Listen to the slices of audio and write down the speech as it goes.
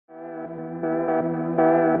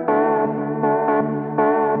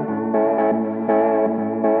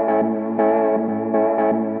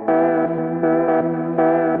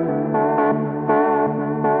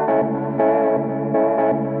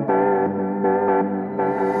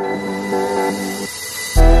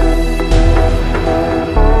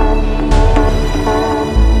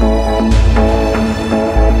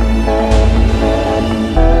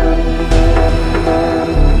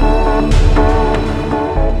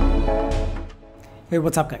Hey,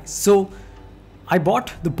 what's up guys? So I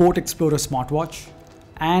bought the boAt Xplorer Smartwatch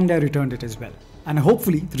and I returned it as well. And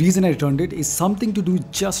hopefully the reason I returned it is something to do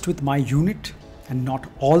just with my unit and not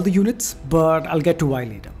all the units, but I'll get to why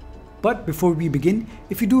later. But before we begin,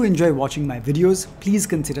 if you do enjoy watching my videos, please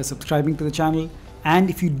consider subscribing to the channel. And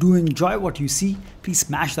if you do enjoy what you see, please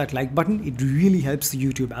smash that like button. It really helps the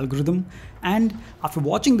YouTube algorithm. And after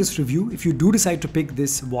watching this review, if you do decide to pick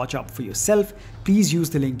this watch up for yourself, please use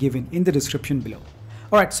the link given in the description below.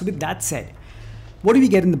 Alright, so with that said, what do we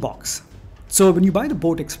get in the box? So when you buy the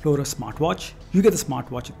boAt Xplorer Smartwatch, you get the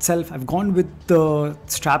smartwatch itself. I've gone with the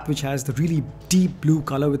strap which has the really deep blue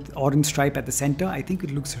color with orange stripe at the center. I think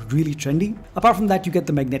it looks really trendy. Apart from that, you get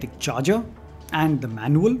the magnetic charger and the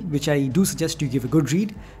manual, which I do suggest you give a good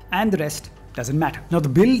read, and the rest doesn't matter. Now the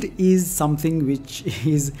build is something which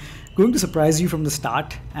is going to surprise you from the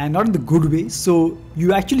start, and not in the good way. So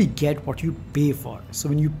you actually get what you pay for. So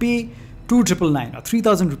when you pay 2,999 or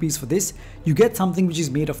 3,000 rupees for this, you get something which is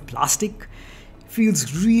made of plastic,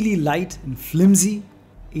 feels really light and flimsy.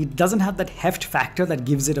 It doesn't have that heft factor that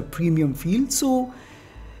gives it a premium feel, so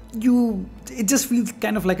it just feels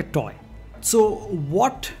kind of like a toy. So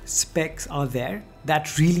what specs are there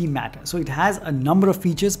that really matter? So it has a number of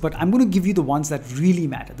features, but I'm going to give you the ones that really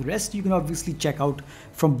matter. The rest you can obviously check out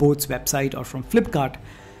from boAt's website or from Flipkart.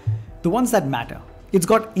 The ones that matter: it's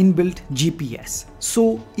got inbuilt GPS.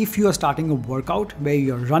 So if you are starting a workout where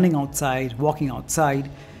you're running outside, walking outside,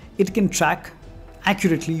 it can track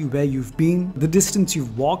accurately where you've been, the distance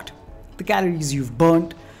you've walked, the calories you've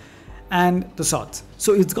burnt, and the sorts.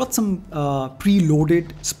 So it's got some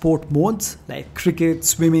preloaded sport modes like cricket,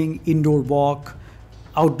 swimming, indoor walk,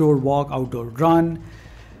 outdoor run.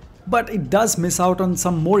 But it does miss out on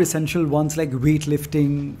some more essential ones like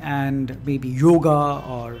weightlifting and maybe yoga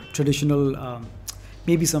or traditional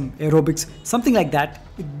maybe some aerobics, something like that.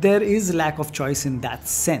 There is a lack of choice in that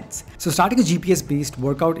sense. So starting a GPS based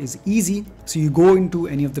workout is easy. So you go into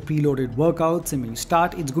any of the preloaded workouts, and when you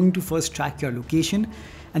start, it's going to first track your location,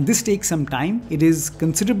 and this takes some time. It is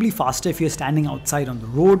considerably faster if you're standing outside on the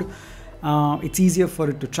road. It's easier for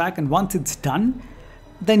it to track, and once it's done,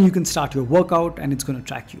 then you can start your workout and it's going to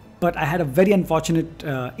track you. But I had a very unfortunate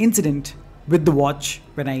incident with the watch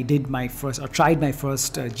when I did my first or tried my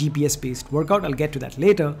first GPS based workout. I'll get to that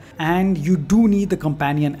later. And you do need the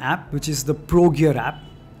companion app, which is the Pro Gear app.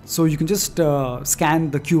 So you can just scan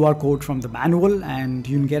the QR code from the manual and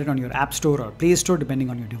you can get it on your App Store or Play Store depending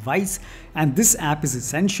on your device. And this app is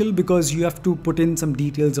essential because you have to put in some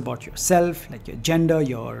details about yourself, like your gender,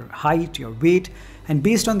 your height, your weight, and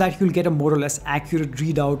based on that you'll get a more or less accurate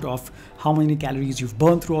readout of how many calories you've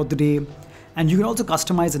burned throughout the day. And you can also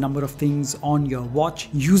customize a number of things on your watch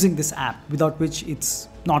using this app, without which it's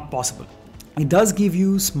not possible. It does give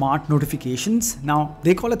you smart notifications. Now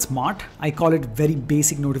they call it smart, I call it very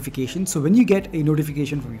basic notifications. So when you get a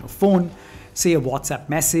notification from your phone, say a WhatsApp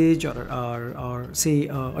message or say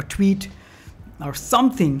a tweet or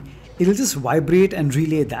something, it'll just vibrate and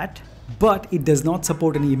relay that. But it does not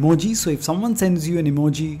support any emojis. So if someone sends you an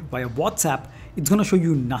emoji via WhatsApp, it's going to show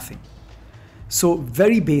you nothing. So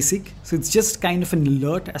very basic. So it's just kind of an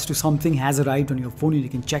alert as to something has arrived on your phone and you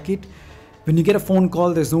can check it. When you get a phone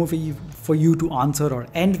call, there's no way for you to answer or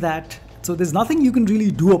end that. So there's nothing you can really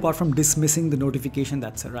do apart from dismissing the notification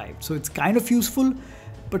that's arrived. So it's kind of useful,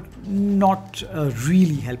 but not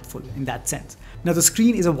really helpful in that sense. Now the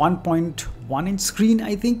screen is a 1.1 inch screen,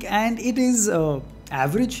 I think, and it is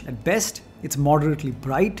average at best. It's moderately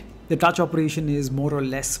bright. The touch operation is more or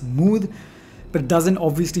less smooth, but it doesn't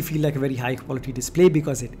obviously feel like a very high quality display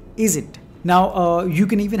because it isn't. Now you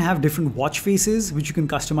can even have different watch faces which you can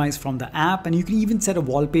customize from the app, and you can even set a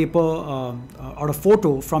wallpaper or a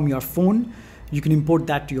photo from your phone. You can import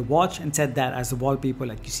that to your watch and set that as a wallpaper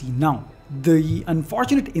like you see now. The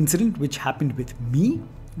unfortunate incident which happened with me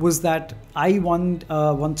was that I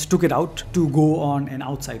once took it out to go on an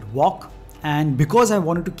outside walk, and because I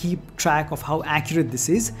wanted to keep track of how accurate this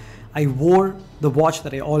is, I wore the watch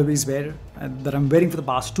that I always wear, that I'm wearing for the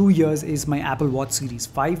past 2 years, is my Apple Watch Series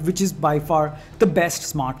 5, which is by far the best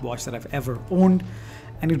smartwatch that I've ever owned.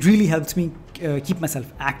 And it really helps me keep myself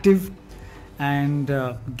active and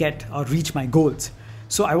get or reach my goals.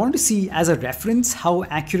 So I wanted to see as a reference how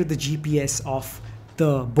accurate the GPS of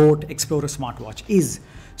the boAt Xplorer Smartwatch is.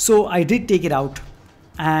 So I did take it out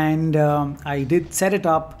and I did set it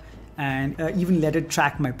up and even let it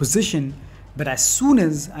track my position. But as soon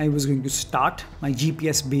as I was going to start my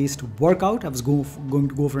GPS based workout, I was going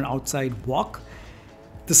to go for an outside walk,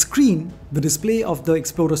 the screen, the display of the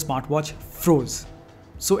Xplorer Smartwatch froze.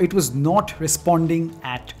 So it was not responding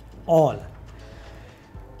at all.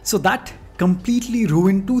 So that completely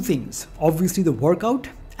ruined two things. Obviously the workout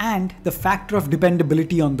and the factor of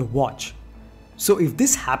dependability on the watch. So if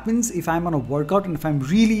this happens, if I'm on a workout and if I'm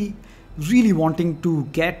really wanting to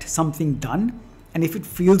get something done, and if it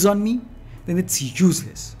fails on me, then it's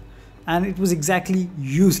useless. And it was exactly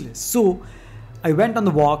useless. So I went on the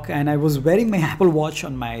walk and I was wearing my Apple Watch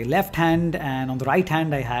on my left hand, and on the right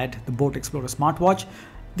hand I had the boAt Xplorer Smartwatch.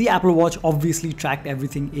 The Apple Watch obviously tracked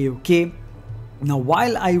everything A-OK. Now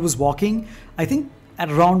while I was walking, I think at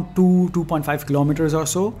around 2.5 kilometers or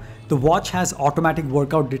so, the watch has automatic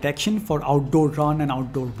workout detection for outdoor run and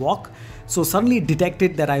outdoor walk. So suddenly it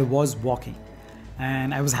detected that I was walking,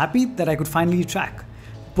 and I was happy that I could finally track.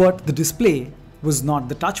 But the display was not,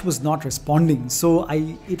 the touch was not responding. So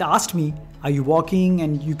it asked me, are you walking?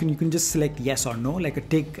 And you can just select yes or no, like a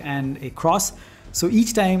tick and a cross. So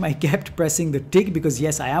each time I kept pressing the tick because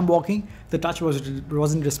yes, I am walking, the touch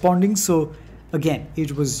wasn't responding. So again,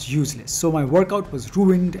 it was useless. So my workout was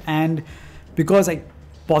ruined, and because I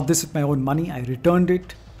bought this with my own money, I returned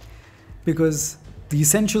it. Because the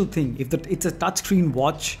essential thing, if it's a touchscreen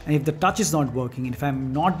watch, and if the touch is not working, and if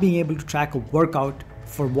I'm not being able to track a workout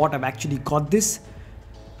for what I've actually got this,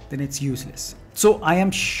 then it's useless. So I am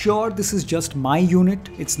sure this is just my unit.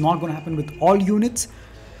 It's not going to happen with all units.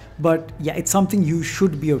 But yeah, it's something you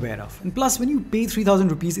should be aware of. And plus, when you pay 3,000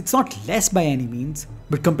 rupees, it's not less by any means.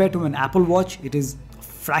 But compared to an Apple Watch, it is a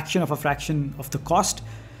fraction of the cost.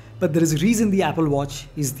 But there is a reason the Apple Watch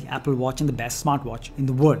is the Apple Watch and the best smartwatch in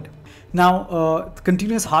the world. Now,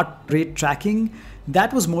 continuous heart rate tracking,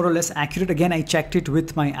 that was more or less accurate. Again, I checked it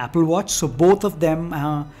with my Apple Watch. So both of them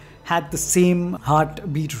had the same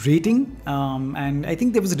heartbeat rating, and I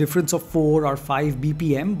think there was a difference of 4 or 5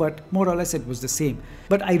 BPM, but more or less it was the same.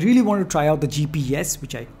 But I really wanted to try out the GPS,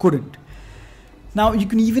 which I couldn't. Now you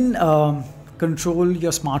can even control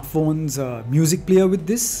your smartphone's music player with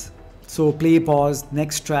this. So play, pause,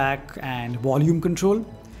 next track, and volume control,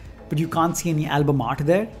 but you can't see any album art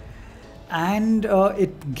there. And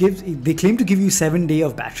they claim to give you 7 days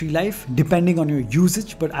of battery life depending on your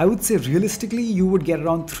usage, but I would say realistically you would get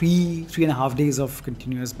around 3.5 days of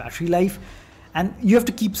continuous battery life. And you have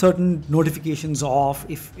to keep certain notifications off.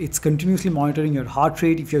 If it's continuously monitoring your heart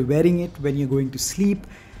rate, if you're wearing it when you're going to sleep,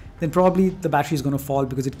 then probably the battery is going to fall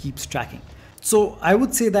because it keeps tracking. So I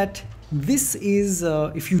would say that this is,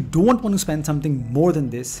 if you don't want to spend something more than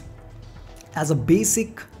this, as a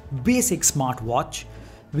basic smartwatch,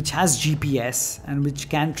 which has GPS and which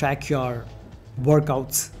can track your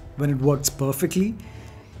workouts when it works perfectly,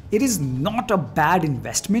 it is not a bad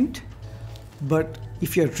investment. But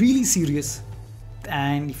if you're really serious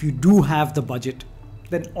and if you do have the budget,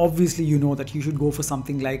 then obviously you know that you should go for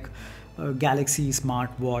something like a Galaxy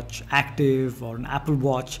Smartwatch Active or an Apple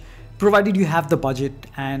Watch, provided you have the budget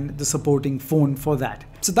and the supporting phone for that.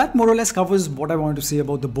 So that more or less covers what I wanted to say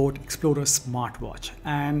about the boAt Xplorer Smartwatch.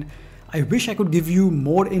 And I wish I could give you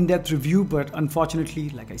more in-depth review, but unfortunately,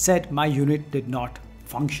 like I said, my unit did not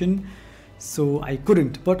function, so I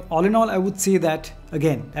couldn't. But all in all, I would say that,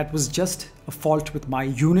 again, that was just a fault with my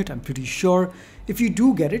unit. I'm pretty sure if you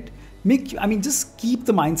do get it, just keep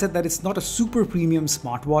the mindset that it's not a super premium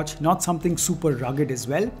smartwatch, not something super rugged as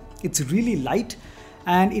well. It's really light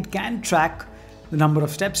and it can track the number of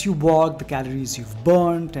steps you walk, the calories you've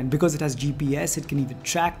burnt, and because it has GPS, it can even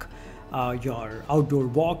track your outdoor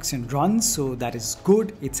walks and runs. So that is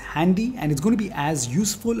good, it's handy, and it's going to be as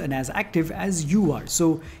useful and as active as you are.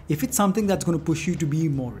 So if it's something that's going to push you to be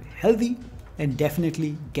more healthy, then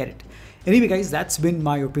definitely get it. Anyway guys, that's been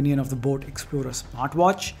my opinion of the boAt Xplorer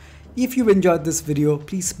Smartwatch. If you've enjoyed this video,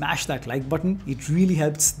 please smash that like button. It really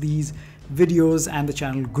helps these videos and the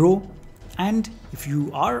channel grow. And if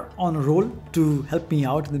you are on a roll to help me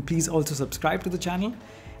out, then please also subscribe to the channel.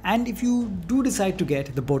 And if you do decide to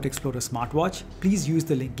get the boAt Xplorer Smartwatch, please use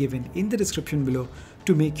the link given in the description below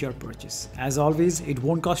to make your purchase. As always, it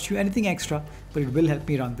won't cost you anything extra, but it will help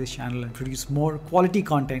me run this channel and produce more quality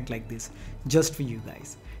content like this just for you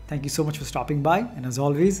guys. Thank you so much for stopping by, and as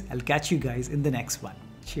always, I'll catch you guys in the next one.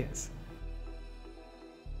 Cheers.